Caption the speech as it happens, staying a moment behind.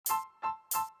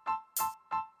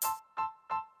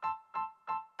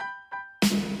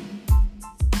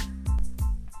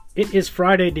It is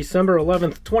Friday, December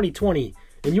 11th, 2020,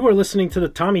 and you are listening to The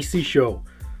Tommy C. Show,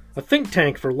 a think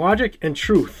tank for logic and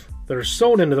truth that are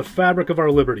sewn into the fabric of our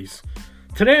liberties.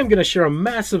 Today I'm going to share a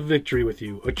massive victory with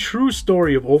you, a true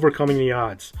story of overcoming the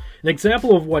odds, an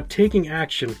example of what taking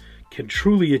action can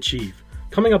truly achieve.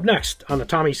 Coming up next on The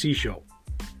Tommy C. Show.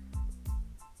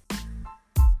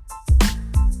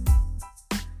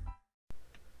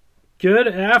 Good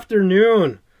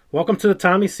afternoon. Welcome to the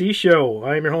Tommy C. Show.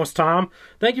 I am your host, Tom.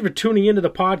 Thank you for tuning into the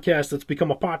podcast that's become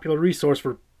a popular resource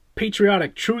for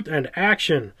patriotic truth and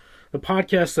action, the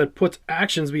podcast that puts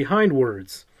actions behind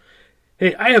words.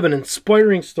 Hey, I have an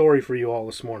inspiring story for you all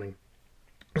this morning.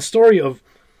 A story of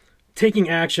taking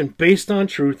action based on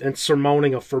truth and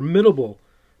surmounting a formidable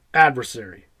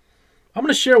adversary. I'm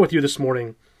going to share with you this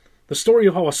morning the story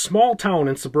of how a small town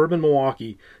in suburban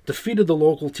Milwaukee defeated the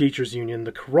local teachers union,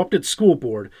 the corrupted school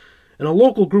board, and a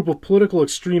local group of political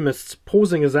extremists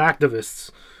posing as activists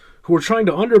who were trying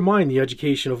to undermine the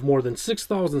education of more than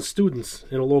 6,000 students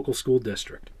in a local school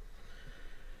district.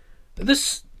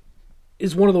 This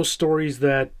is one of those stories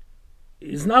that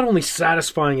is not only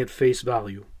satisfying at face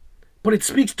value, but it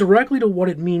speaks directly to what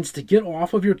it means to get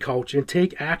off of your couch and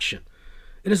take action.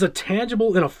 It is a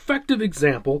tangible and effective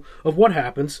example of what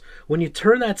happens when you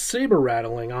turn that saber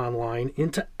rattling online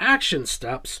into action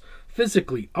steps,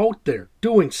 physically out there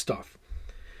doing stuff.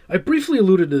 I briefly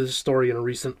alluded to this story in a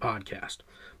recent podcast,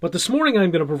 but this morning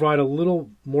I'm going to provide a little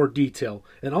more detail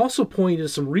and also point you to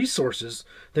some resources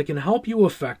that can help you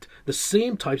affect the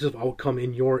same types of outcome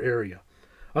in your area.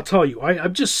 I'll tell you,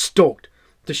 I'm just stoked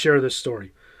to share this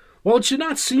story. While it should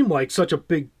not seem like such a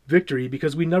big victory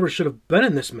because we never should have been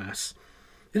in this mess,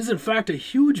 it is in fact a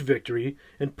huge victory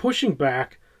in pushing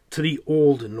back to the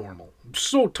old normal. I'm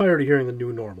so tired of hearing the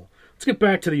new normal. Let's get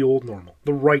back to the old normal,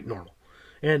 the right normal.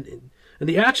 And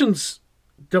the actions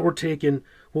that were taken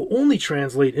will only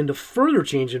translate into further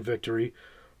change and victory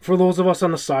for those of us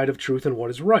on the side of truth and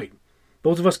what is right.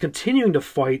 Those of us continuing to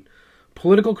fight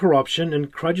political corruption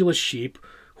and credulous sheep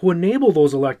who enable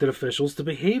those elected officials to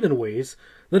behave in ways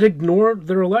that ignore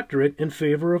their electorate in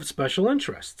favor of special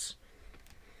interests.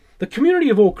 The community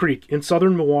of Oak Creek in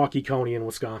southern Milwaukee County in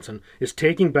Wisconsin is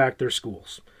taking back their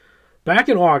schools. Back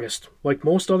in August, like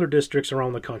most other districts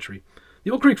around the country, the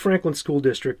Oak Creek Franklin School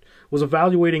District was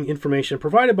evaluating information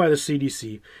provided by the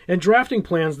CDC and drafting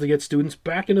plans to get students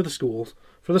back into the schools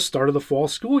for the start of the fall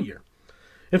school year.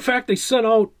 In fact, they sent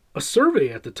out a survey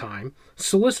at the time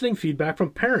soliciting feedback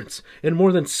from parents, and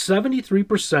more than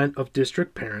 73% of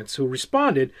district parents who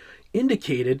responded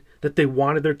indicated that they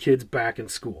wanted their kids back in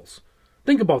schools.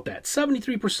 Think about that,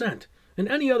 73%. In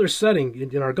any other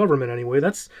setting, in our government anyway,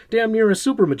 that's damn near a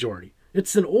supermajority.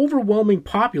 It's an overwhelming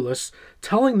populace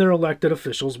telling their elected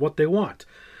officials what they want.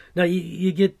 Now,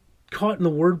 you get caught in the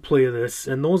wordplay of this,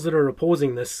 and those that are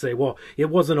opposing this say, well, it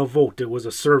wasn't a vote, it was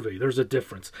a survey, there's a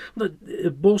difference.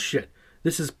 Bullshit.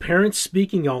 This is parents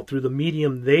speaking out through the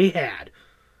medium they had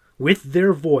with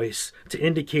their voice to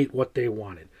indicate what they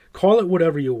wanted. Call it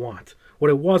whatever you want. What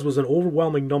it was an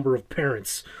overwhelming number of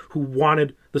parents who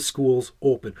wanted the schools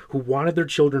open, who wanted their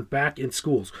children back in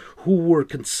schools, who were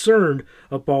concerned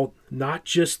about not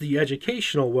just the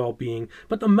educational well-being,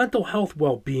 but the mental health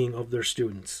well-being of their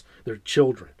students, their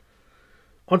children.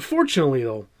 Unfortunately,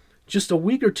 though, just a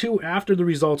week or two after the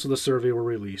results of the survey were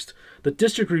released, the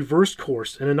district reversed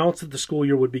course and announced that the school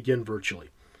year would begin virtually.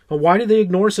 Now, why did they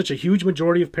ignore such a huge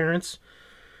majority of parents?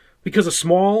 Because a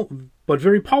small but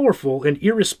very powerful and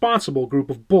irresponsible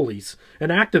group of bullies, an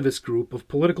activist group of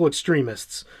political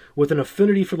extremists with an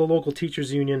affinity for the local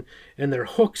teachers union and their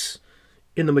hooks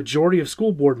in the majority of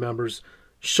school board members,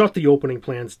 shut the opening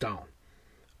plans down.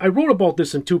 I wrote about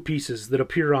this in two pieces that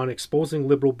appear on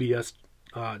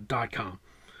exposingliberalbs.com.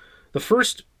 The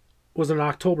first was an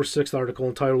October 6th article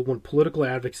entitled When Political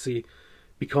Advocacy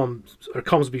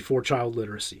Comes Before Child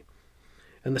Literacy.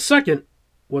 And the second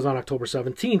was on October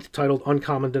 17th, titled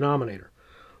Uncommon Denominator.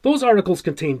 Those articles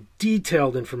contain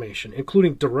detailed information,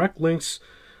 including direct links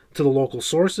to the local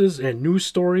sources and news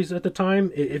stories at the time.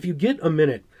 If you get a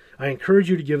minute, I encourage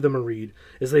you to give them a read,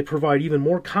 as they provide even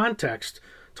more context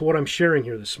to what I'm sharing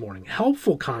here this morning.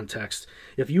 Helpful context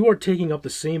if you are taking up the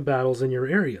same battles in your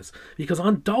areas, because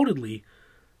undoubtedly,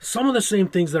 some of the same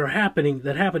things that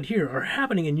happened here are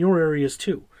happening in your areas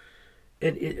too.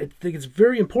 And I think it's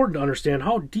very important to understand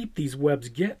how deep these webs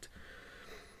get.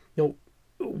 You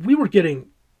know, the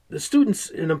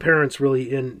students and the parents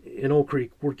really in Oak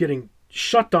Creek were getting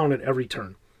shut down at every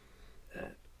turn.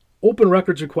 Open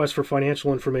records requests for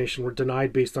financial information were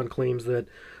denied based on claims that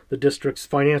the district's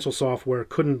financial software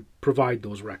couldn't provide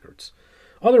those records.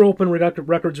 Other open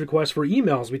records requests for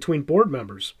emails between board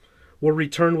members were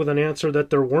returned with an answer that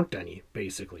there weren't any,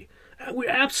 basically.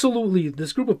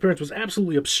 This group of parents was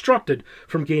absolutely obstructed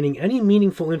from gaining any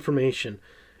meaningful information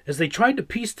as they tried to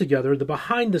piece together the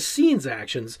behind-the-scenes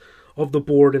actions of the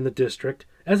board and the district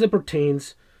as it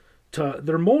pertains to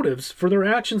their motives for their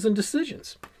actions and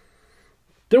decisions.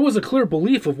 There was a clear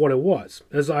belief of what it was,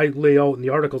 as I lay out in the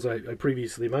articles I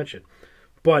previously mentioned.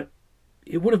 But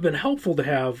it would have been helpful to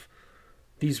have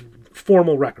these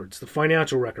formal records, the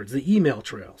financial records, the email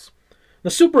trails. The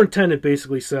superintendent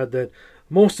basically said that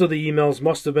most of the emails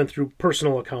must have been through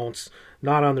personal accounts,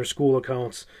 not on their school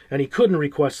accounts, and he couldn't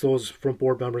request those from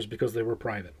board members because they were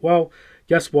private. Well,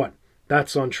 guess what?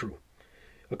 That's untrue.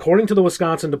 According to the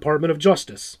Wisconsin Department of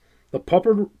Justice, the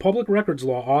Public Records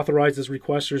Law authorizes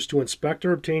requesters to inspect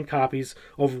or obtain copies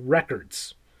of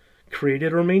records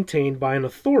created or maintained by an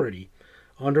authority.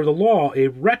 Under the law, a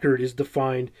record is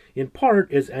defined in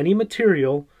part as any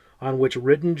material on which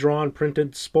written, drawn,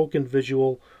 printed, spoken,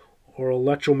 visual, or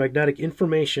electromagnetic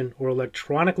information or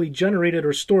electronically generated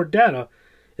or stored data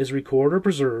is recorded or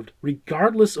preserved,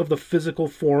 regardless of the physical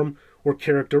form or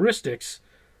characteristics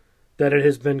that it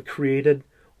has been created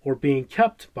or being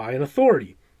kept by an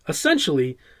authority.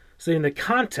 Essentially, saying that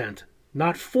content,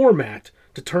 not format,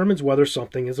 determines whether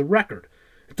something is a record.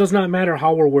 It does not matter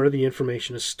how or where the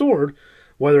information is stored,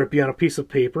 whether it be on a piece of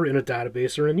paper, in a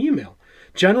database, or an email.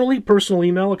 Generally, personal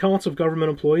email accounts of government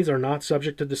employees are not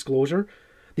subject to disclosure.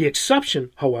 The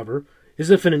exception, however, is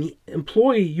if an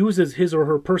employee uses his or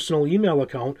her personal email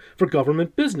account for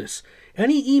government business.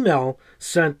 Any email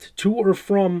sent to or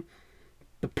from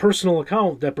the personal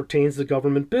account that pertains to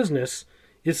government business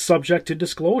is subject to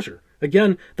disclosure.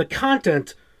 Again, the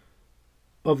content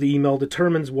of the email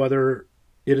determines whether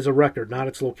it is a record, not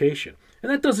its location.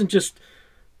 And that doesn't just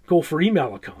go for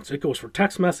email accounts. It goes for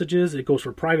text messages. It goes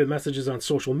for private messages on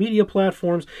social media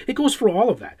platforms. It goes for all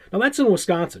of that. Now, that's in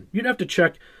Wisconsin. You'd have to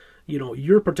check,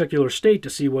 your particular state to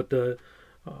see what the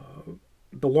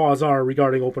laws are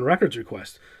regarding open records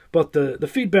requests. But the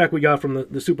feedback we got from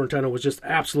the superintendent was just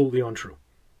absolutely untrue.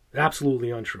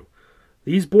 Absolutely untrue.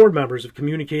 These board members are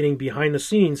communicating behind the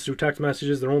scenes through text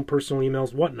messages, their own personal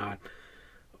emails, whatnot.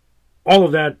 All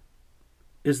of that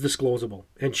is disclosable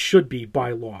and should be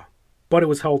by law, but it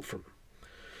was held from them.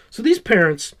 So these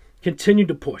parents continued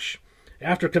to push.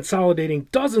 After consolidating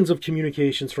dozens of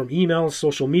communications from emails,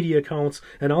 social media accounts,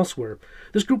 and elsewhere,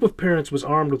 this group of parents was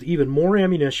armed with even more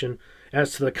ammunition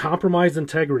as to the compromised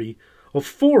integrity of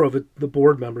 4 of the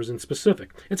board members in specific.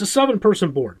 It's a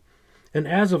 7-person board. And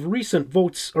as of recent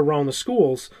votes around the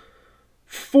schools,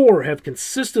 4 have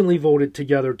consistently voted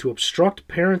together to obstruct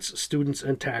parents, students,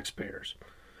 and taxpayers.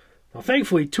 Now,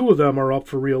 thankfully, 2 of them are up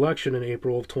for re-election in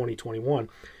April of 2021,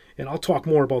 and I'll talk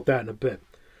more about that in a bit.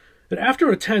 But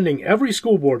after attending every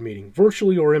school board meeting,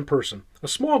 virtually or in person, a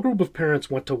small group of parents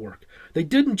went to work. They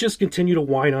didn't just continue to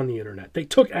whine on the internet. They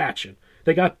took action.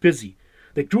 They got busy.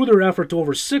 They grew their effort to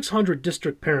over 600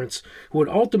 district parents who would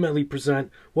ultimately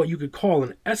present what you could call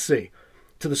an essay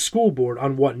to the school board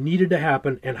on what needed to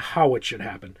happen and how it should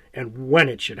happen and when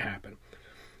it should happen.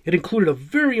 It included a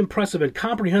very impressive and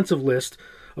comprehensive list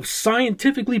of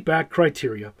scientifically backed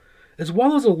criteria, as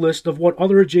well as a list of what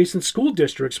other adjacent school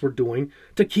districts were doing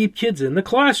to keep kids in the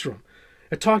classroom.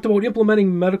 It talked about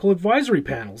implementing medical advisory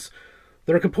panels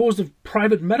that are composed of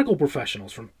private medical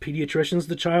professionals, from pediatricians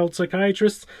to child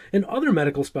psychiatrists and other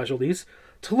medical specialties,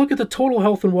 to look at the total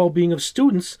health and well-being of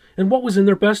students and what was in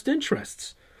their best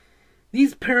interests.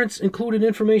 These parents included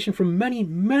information from many,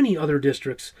 many other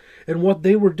districts and what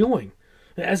they were doing.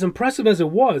 As impressive as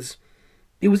it was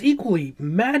equally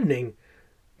maddening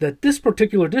that this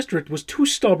particular district was too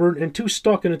stubborn and too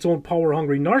stuck in its own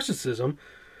power-hungry narcissism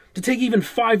to take even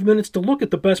 5 minutes to look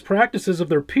at the best practices of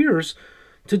their peers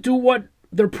to do what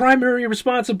their primary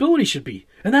responsibility should be,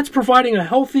 and that's providing a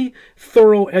healthy,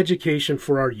 thorough education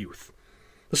for our youth.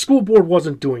 The school board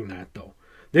wasn't doing that, though.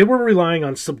 They were relying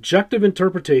on subjective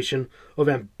interpretation of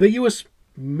ambiguous,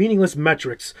 meaningless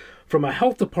metrics from a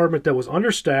health department that was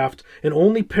understaffed and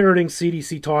only parroting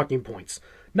CDC talking points,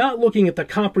 not looking at the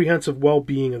comprehensive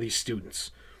well-being of these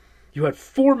students. You had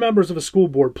 4 members of a school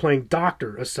board playing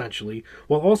doctor, essentially,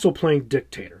 while also playing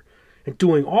dictator, and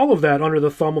doing all of that under the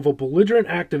thumb of a belligerent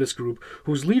activist group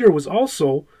whose leader was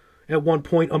also, at one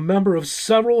point, a member of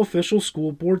several official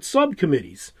school board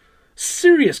subcommittees.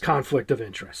 Serious conflict of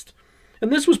interest.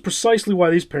 And this was precisely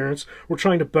why these parents were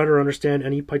trying to better understand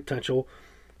any potential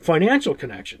financial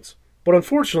connections, but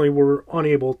unfortunately were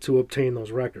unable to obtain those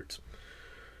records.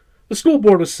 The school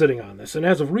board was sitting on this, and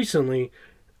as of recently,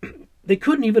 they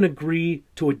couldn't even agree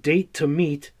to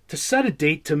set a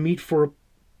date to meet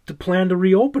to plan the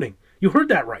reopening. You heard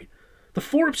that right. The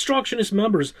 4 obstructionist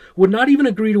members would not even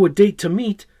agree to a date to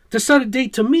meet, to set a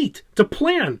date to meet, to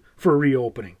plan for a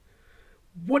reopening.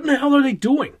 What in the hell are they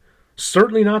doing?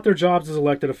 Certainly not their jobs as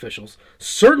elected officials.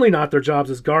 Certainly not their jobs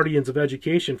as guardians of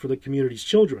education for the community's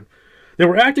children. They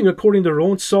were acting according to their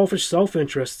own selfish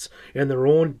self-interests and their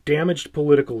own damaged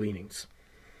political leanings.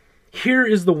 Here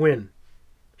is the win.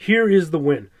 Here is the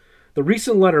win. The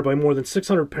recent letter by more than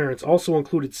 600 parents also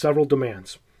included several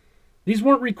demands. These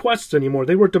weren't requests anymore,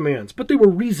 they were demands, but they were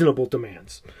reasonable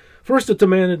demands. First, it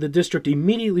demanded the district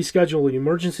immediately schedule an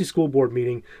emergency school board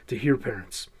meeting to hear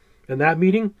parents. And that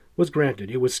meeting was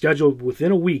granted. It was scheduled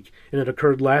within a week, and it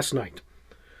occurred last night.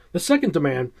 The second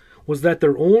demand was that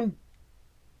their own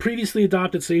previously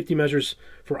adopted safety measures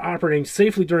for operating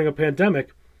safely during a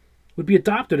pandemic would be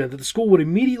adopted and that the school would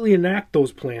immediately enact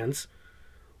those plans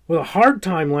with a hard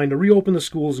timeline to reopen the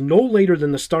schools no later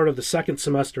than the start of the second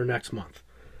semester next month.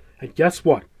 And guess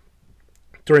what?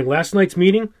 During last night's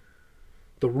meeting,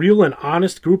 the real and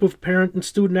honest group of parent and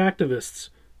student activists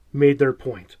made their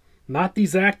point. Not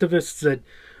these activists that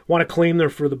want to claim they're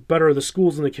for the better of the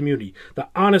schools and the community. The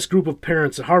honest group of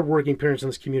parents, the hardworking parents in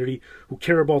this community who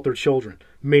care about their children,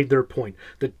 made their point.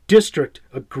 The district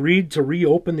agreed to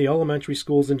reopen the elementary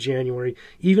schools in January,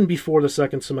 even before the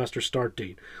second semester start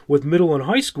date, with middle and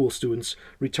high school students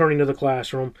returning to the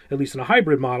classroom, at least in a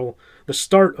hybrid model, the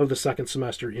start of the second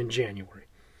semester in January.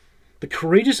 The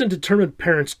courageous and determined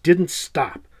parents didn't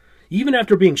stop, even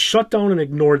after being shut down and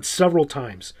ignored several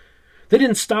times. They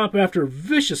didn't stop after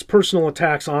vicious personal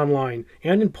attacks online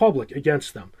and in public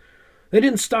against them. They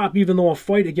didn't stop even though a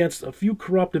fight against a few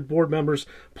corrupted board members,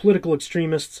 political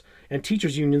extremists, and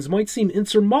teachers' unions might seem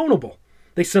insurmountable.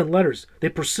 They sent letters. They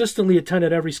persistently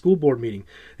attended every school board meeting.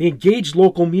 They engaged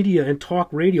local media and talk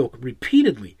radio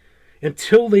repeatedly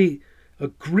until they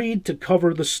agreed to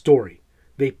cover the story.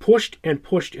 They pushed and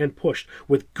pushed and pushed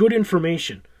with good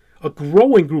information. A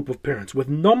growing group of parents with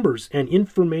numbers and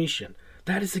information.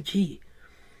 That is the key.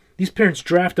 These parents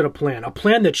drafted a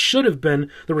plan that should have been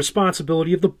the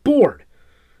responsibility of the board,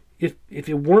 if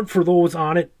it weren't for those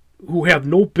on it who have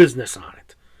no business on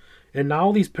it. And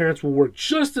now these parents will work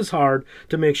just as hard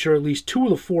to make sure at least 2 of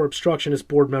the 4 obstructionist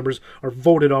board members are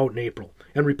voted out in April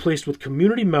and replaced with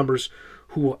community members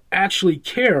who will actually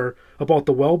care about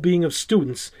the well-being of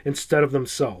students instead of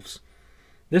themselves.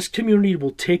 This community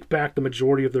will take back the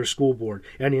majority of their school board,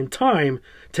 and in time,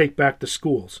 take back the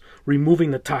schools,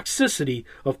 removing the toxicity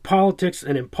of politics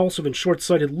and impulsive and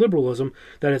short-sighted liberalism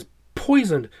that has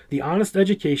poisoned the honest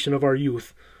education of our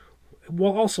youth,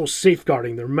 while also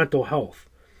safeguarding their mental health.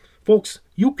 Folks,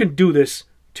 you can do this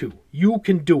too. You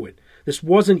can do it. This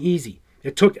wasn't easy.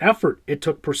 It took effort. It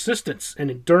took persistence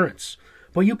and endurance.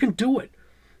 But you can do it.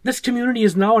 This community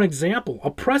is now an example,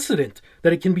 a precedent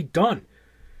that it can be done.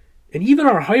 And even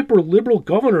our hyper-liberal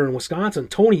governor in Wisconsin,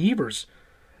 Tony Evers,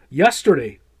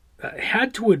 yesterday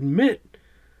had to admit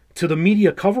to the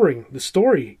media covering the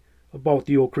story about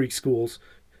the Oak Creek schools,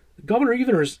 Governor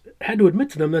Evers had to admit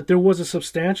to them that there was a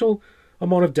substantial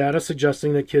amount of data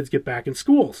suggesting that kids get back in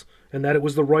schools, and that it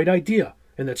was the right idea,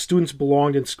 and that students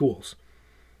belonged in schools.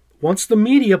 Once the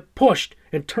media pushed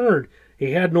and turned,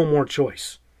 he had no more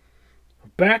choice.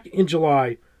 Back in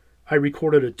July, I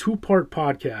recorded a 2-part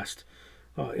podcast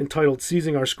entitled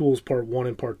Seizing Our Schools Part 1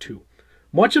 and Part 2.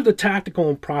 Much of the tactical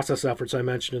and process efforts I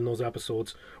mentioned in those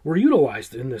episodes were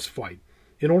utilized in this fight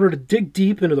in order to dig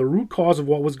deep into the root cause of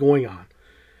what was going on.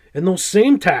 And those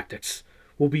same tactics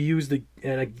will be used,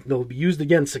 and they'll be used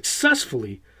again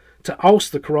successfully to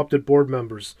oust the corrupted board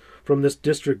members from this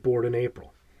district board in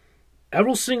April.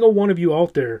 Every single one of you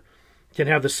out there can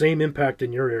have the same impact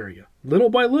in your area. Little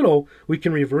by little, we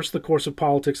can reverse the course of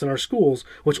politics in our schools,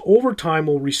 which over time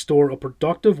will restore a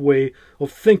productive way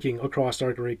of thinking across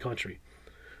our great country.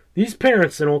 These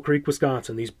parents in Oak Creek,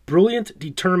 Wisconsin, these brilliant,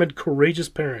 determined, courageous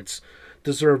parents,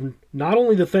 deserve not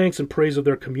only the thanks and praise of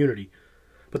their community,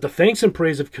 but the thanks and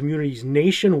praise of communities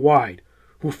nationwide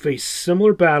who face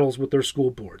similar battles with their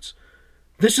school boards.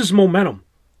 This is momentum.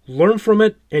 Learn from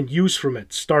it and use from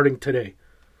it, starting today.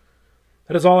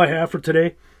 That is all I have for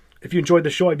today. If you enjoyed the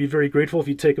show, I'd be very grateful if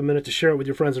you'd take a minute to share it with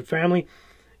your friends and family.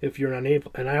 If you're on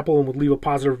Apple and would leave a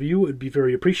positive review, it would be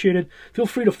very appreciated. Feel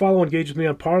free to follow and engage with me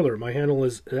on Parler. My handle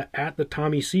is at the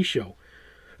Tommy C Show.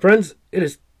 Friends, it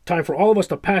is time for all of us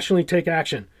to passionately take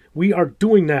action. We are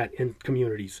doing that in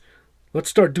communities. Let's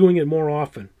start doing it more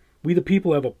often. We the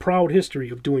people have a proud history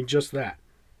of doing just that.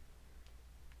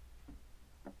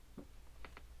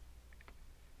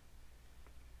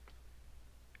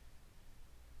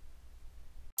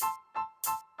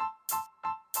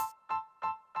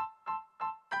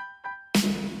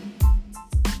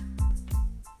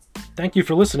 Thank you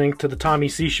for listening to the Tommy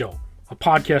C Show. a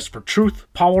podcast for truth,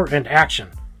 power, and action.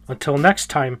 Until next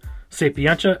time,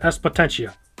 sapientia est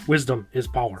potentia. Wisdom is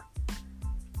power.